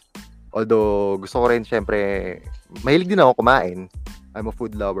i-sacrifice. Although, gusto ko rin, syempre, mahilig din ako kumain. I'm a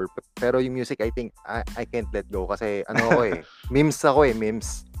food lover. Pero yung music, I think, I can't let go. Kasi, memes ako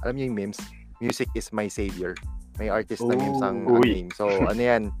memes. Alam niyo yung memes? Music is my savior. May artist na memes ang name. So,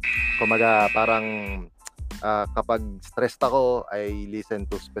 yan? Kumaga, parang, kapag stressed ako, I listen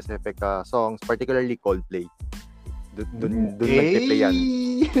to specific songs, particularly Coldplay. Doon nagtiplay yan.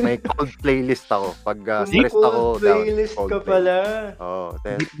 May Coldplay list ako. Pag stressed ako, playlist ka pala.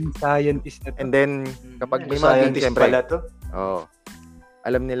 Scientist na to. And then, kapag may mga scientist siyempre, pala to.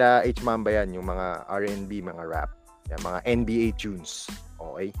 alam nila H Mamba yan, yung mga R&B, mga rap, yan, mga NBA tunes.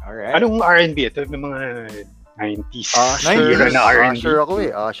 Okay? Alright. Anong R&B? Ito yung mga 90s. Era na R&B. Usher ako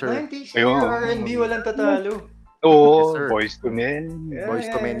Usher. 90s R&B, walang tatalo. Oo, Yes, sir. Boys to Men. Boys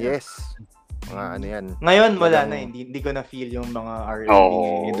to Men, yes. Mga ano yan. Ngayon, wala na. Hindi ko na-feel yung mga R&B.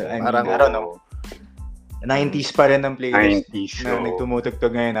 Parang, I don't know. 90s pa rin ang playlist 90s. na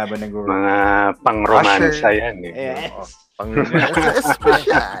nagtumutugtog ngayon habang nag-work. Mga pang-romansa yan Yes.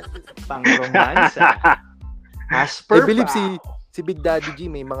 Special. Pang-romansa. As per I believe PAO. si Big Daddy G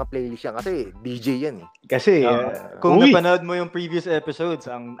may mga playlist yan kasi DJ yan Kasi kung napanood mo yung previous episodes,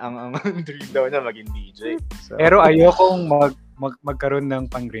 ang dream daw niya maging DJ. So, Pero ayokong magkaroon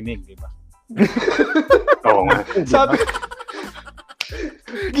ng pangrinig, di ba? Oo nga. sabi,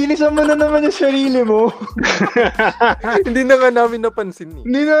 ginisan mo na naman yung sarili mo. Hindi na nga namin napansin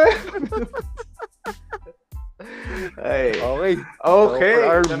Hindi na. Ay. Okay. Okay. So for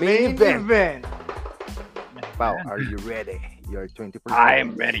our the main event. Wow, Are you ready? Your 20% I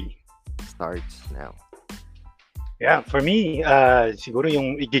am ready. starts now. Yeah, for me, siguro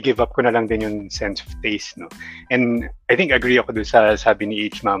yung i-give up ko na lang din yung sense of taste, no? And I think agree ako doon sa sabi ni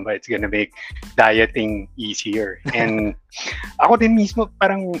H. Mamba, it's gonna make dieting easier. And ako din mismo,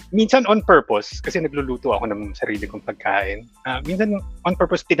 parang minsan on purpose, kasi nagluluto ako ng sarili kong pagkain. Minsan on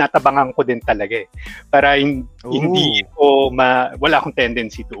purpose, tinatabangan ko din talaga para hindi ko wala akong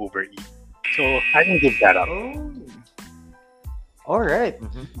tendency to overeat. So, I can give that up. Alright.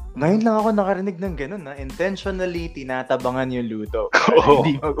 Ngayon lang ako nakarinig ng ganun, na intentionally tinatabangan yung luto. Oo.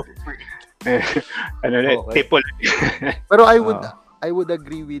 Hindi mag-overeat. Tipol. Pero I would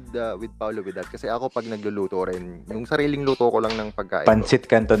agree with Paolo with that kasi ako pag nagluluto rin, yung sariling luto ko lang ng pagkain.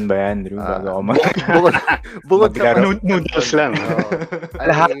 Pansit Canton ba yan, Drew? Bago ako bukod sa noodles lang.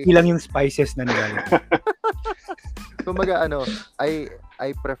 Lahat ilang yung spices na nilalagay. Kumaga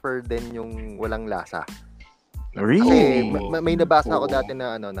I prefer din yung walang lasa. Really? Kasi may nabasa ako dati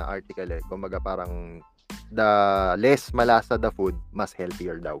na na article Kumaga parang the less malasa the food, mas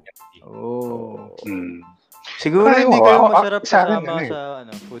healthier daw. Siguro hindi kayo masarap kasama sa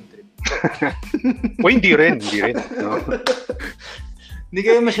food trip. Hindi rin. No? Hindi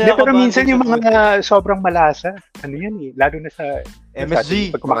kayo masyadong pero minsan yung mga sobrang malasa, ano yan lalo na sa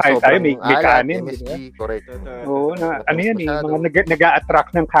MSG. Pag kumakain tayo, may kanin. MSG, correct. Oo, ano yan mga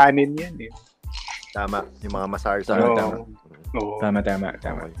nag-a-attract ng kanin yan Tama, yung mga masarsa. Tama.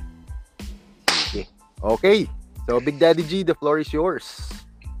 Okay. So, Big Daddy G, the floor is yours.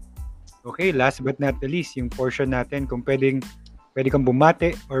 Okay, last but not the least, yung portion natin, kung pwede kang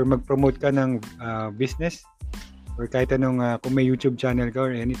bumate or mag-promote ka ng business or kahit anong, kung may YouTube channel ka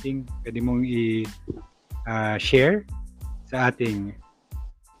or anything, pwede mong i-share sa ating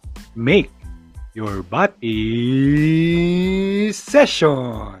Make Your Body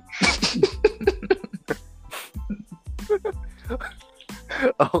Session.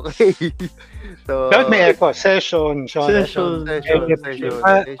 Okay. So, dapat may echo. Session.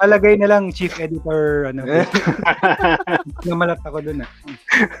 Palagay na lang chief editor namalat ako dun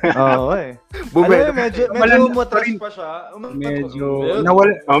Oo medyo umatras pa siya. Medyo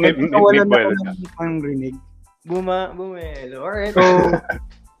nawalan na ang rinig. Bumelo. Alright. So,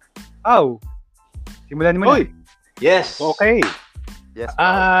 simulan mo na. Yes. Okay. Yes.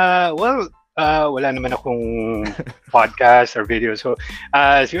 Wala naman akong podcast or video. So,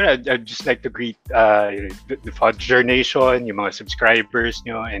 siguro I'd just like to greet the Fudger Nation, yung mga subscribers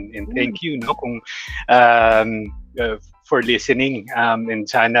nyo, and thank you kung for listening. And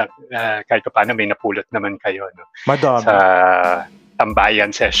sana kahit paano may napulot naman kayo Madami. Sa tambayan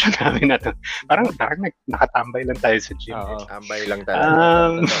session namin na to. Parang nakatambay lang tayo sa gym. Tambay lang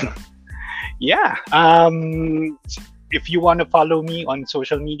talaga. Yeah. If you want to follow me on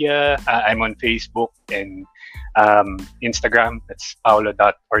social media, I'm on Facebook and Instagram. That's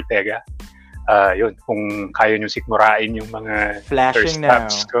paolo.ortega. Yun, kung kaya nyo sikmurain yung mga Flashing thirst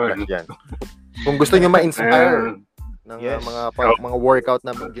traps ko. Yan. Kung gusto nyo ma-inspire ng mga workout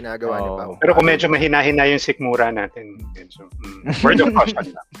na ginagawa ni Pao. Pero kung medyo mahina-hina yung sikmura natin, medyo, word of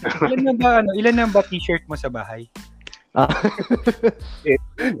caution lang. Ilan na ba t-shirt mo sa bahay?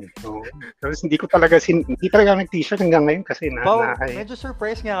 Tapos hindi talaga nag-t-shirt hanggang ngayon kasi medyo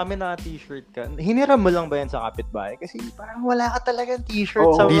surprised nga kami na t-shirt ka. Hiniram mo lang ba yan sa kapitbahay? Kasi parang wala ka talagang t-shirt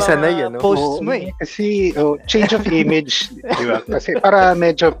sa mga posts mo eh. Kasi change of image, di ba? Kasi para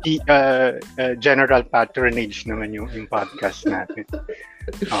medyo general patronage naman yung podcast natin.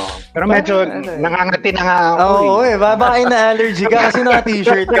 Pero medyo nangangati na nga ako. Baka ina-allergy ka kasi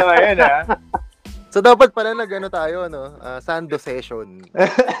naka-t-shirt ka ngayon So dapat pala tayo Sando session.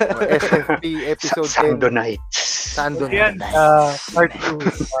 SFP episode 10. Sando Nights. Sando Nights. Part 2.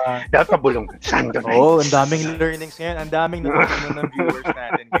 Dapat pabulong Sando Nights. Ang daming learnings ngayon. Ang daming natutunan ng viewers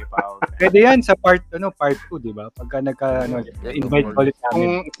natin kay Pao. Pwede yan sa part 2, di ba? Pagka invite ulit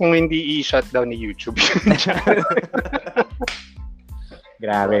namin. Kung hindi i-shutdown ni YouTube.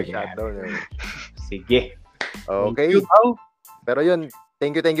 Grabe. Sige. Okay. Pero yun,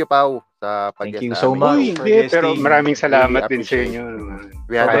 thank you Pao sa pag-guest. Thank you so much. Pero maraming salamat din sa inyo.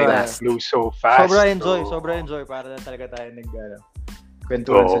 We had a blast. Flew so fast. Sobra enjoy para na talaga tayo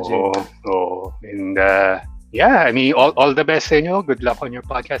kwentuhan sa gym. And yeah, I mean all the best sa inyo. Good luck on your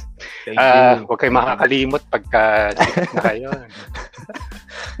podcast. Thank you. Huwag kayo makakalimot pagka sikat na kayo.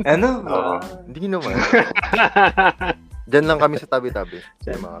 Hindi naman. Diyan lang kami sa tabi-tabi.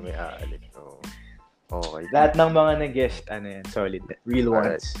 Diyan mga kami aalis. Okay. Lahat ng mga nag-guest, solid. Real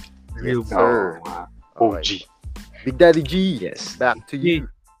ones. Real sir. OG. Big Daddy G. Yes. Back to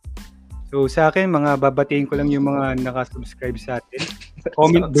you. So sa akin, babatiin ko lang yung mga nakasubscribe sa atin.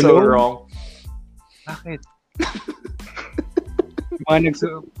 Comment below. So wrong. Bakit? Yung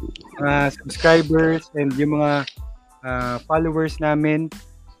mga subscribers and yung mga followers namin,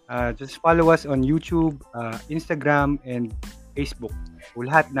 just follow us on YouTube, Instagram, and Facebook.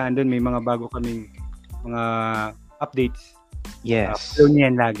 Lahat na andun, may mga bago kaming mga updates. Yes. Follow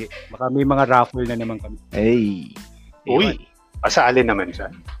niyan lagi. Baka may mga raffle na naman kami. Hey. Uy, pasali naman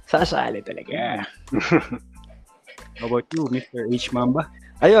siya. Sasali talaga. How about you, Mr. H. Mamba?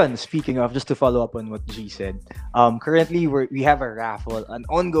 Ayun, speaking of, just to follow up on what G said, currently we have a raffle, an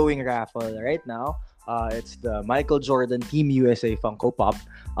ongoing raffle right now. It's the Michael Jordan Team USA Funko Pop,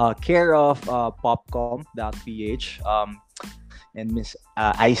 care of popcom.ph and Miss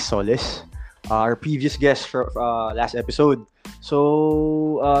Ice Solis, our previous guest for last episode.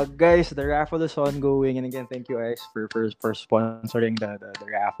 So, guys, the raffle is ongoing, and again, thank you, Ice, for sponsoring the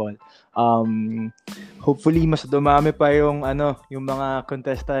raffle. Hopefully, mas dumami pa yung mga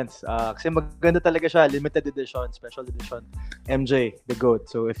contestants. Kasi maganda talaga siya, limited edition, special edition, MJ, the GOAT.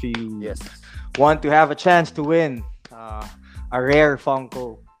 So, if you want to have a chance to win a rare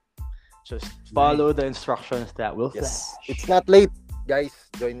Funko, just follow the instructions that will flash. It's not late, guys.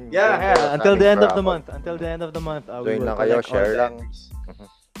 Join until the end of the month. Join lang kayo, share lang.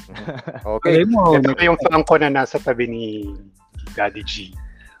 Okay. Ito yung Funko na nasa tabi ni Daddy G.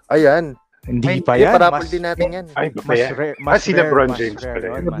 Ayan. Hindi pa yan. Parapol din natin yan. Ay, ba pa yan? Si LeBron James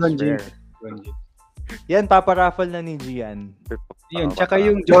pala yan. LeBron James. Yan, paparaffle na ni Gian. Yun, tsaka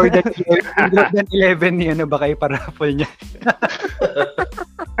yung Jordan 11 ni baka iparaffle niya.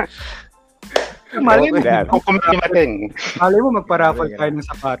 Malay mo magpa-raffle tayo ng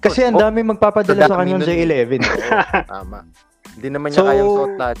sapatos. Kasi ang dami magpapadala sa kanyang J11. Tama. Hindi naman niya kayang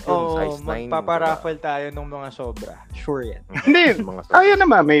suot lahat yung size 9. Magpapa-raffle tayo ng mga sobra. Sure yan. Hindi. Ayun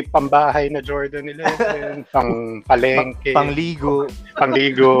naman, may pambahay na Jordan 11, pang palengke. Pangligo.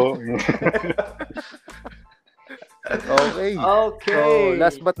 Okay. So,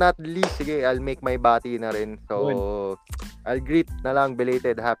 last but not least, sige, I'll make my bati na rin. So, I'll greet na lang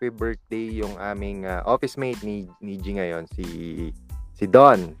belated happy birthday yung aming office mate ni G ngayon, si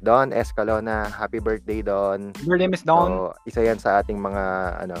Don Escalona. Happy birthday, Don. Your name is Don. So, isa yan sa ating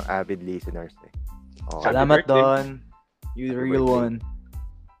mga avid listeners. Okay. Salamat, Don. You the real one.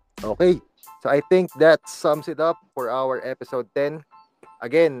 Okay. So, I think that sums it up for our episode 10.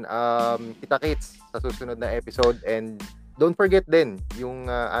 Again, kita-kits sa susunod na episode, and don't forget din yung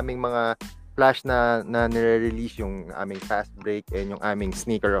aming mga flash na nire-release, yung aming fast break and yung aming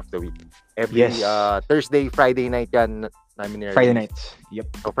sneaker of the week. Every Thursday, Friday night yan namin nire-release. Friday nights. Yep.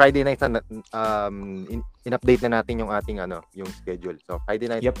 So Friday nights in-update na natin yung ating yung schedule. So Friday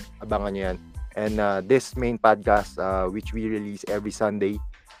night, abangan nyo yan. And this main podcast which we release every Sunday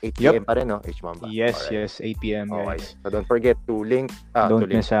 8 p.m. pa rin, no? H-Mamba. Yes, Alright. yes, 8 p.m. Okay. guys. So don't forget to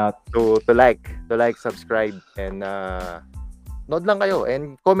Miss out. to like, subscribe, and nod lang kayo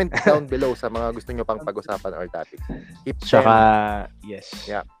and comment down below sa mga gusto nyo pang pag-usapan or topics. Keep Yes.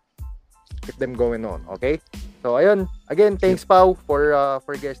 Yeah. Keep them going on, okay? So ayun, again, thanks Pao for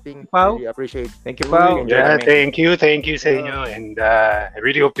guesting. Pao. Really appreciate. Thank you, Pao. Yeah, thank you sa inyo, and I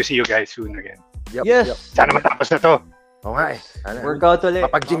really hope to see you guys soon again. Yep, Yes. Yep. Sana matapos na to. Oo nga eh. Sana. Workout ulit.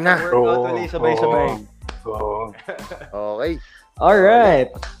 Mapag-gym na. Workout ulit, sabay-sabay. Okay. Alright.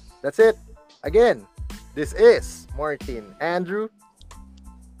 That's it. Again, this is Martin Andrew.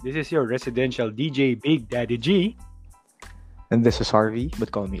 This is your residential DJ Big Daddy G. And this is Harvey, but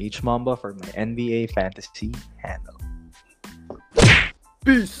call me H-Mamba for my NBA fantasy handle.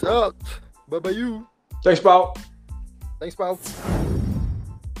 Peace out. Bye-bye you. Thanks, Pao. Thanks, Pao.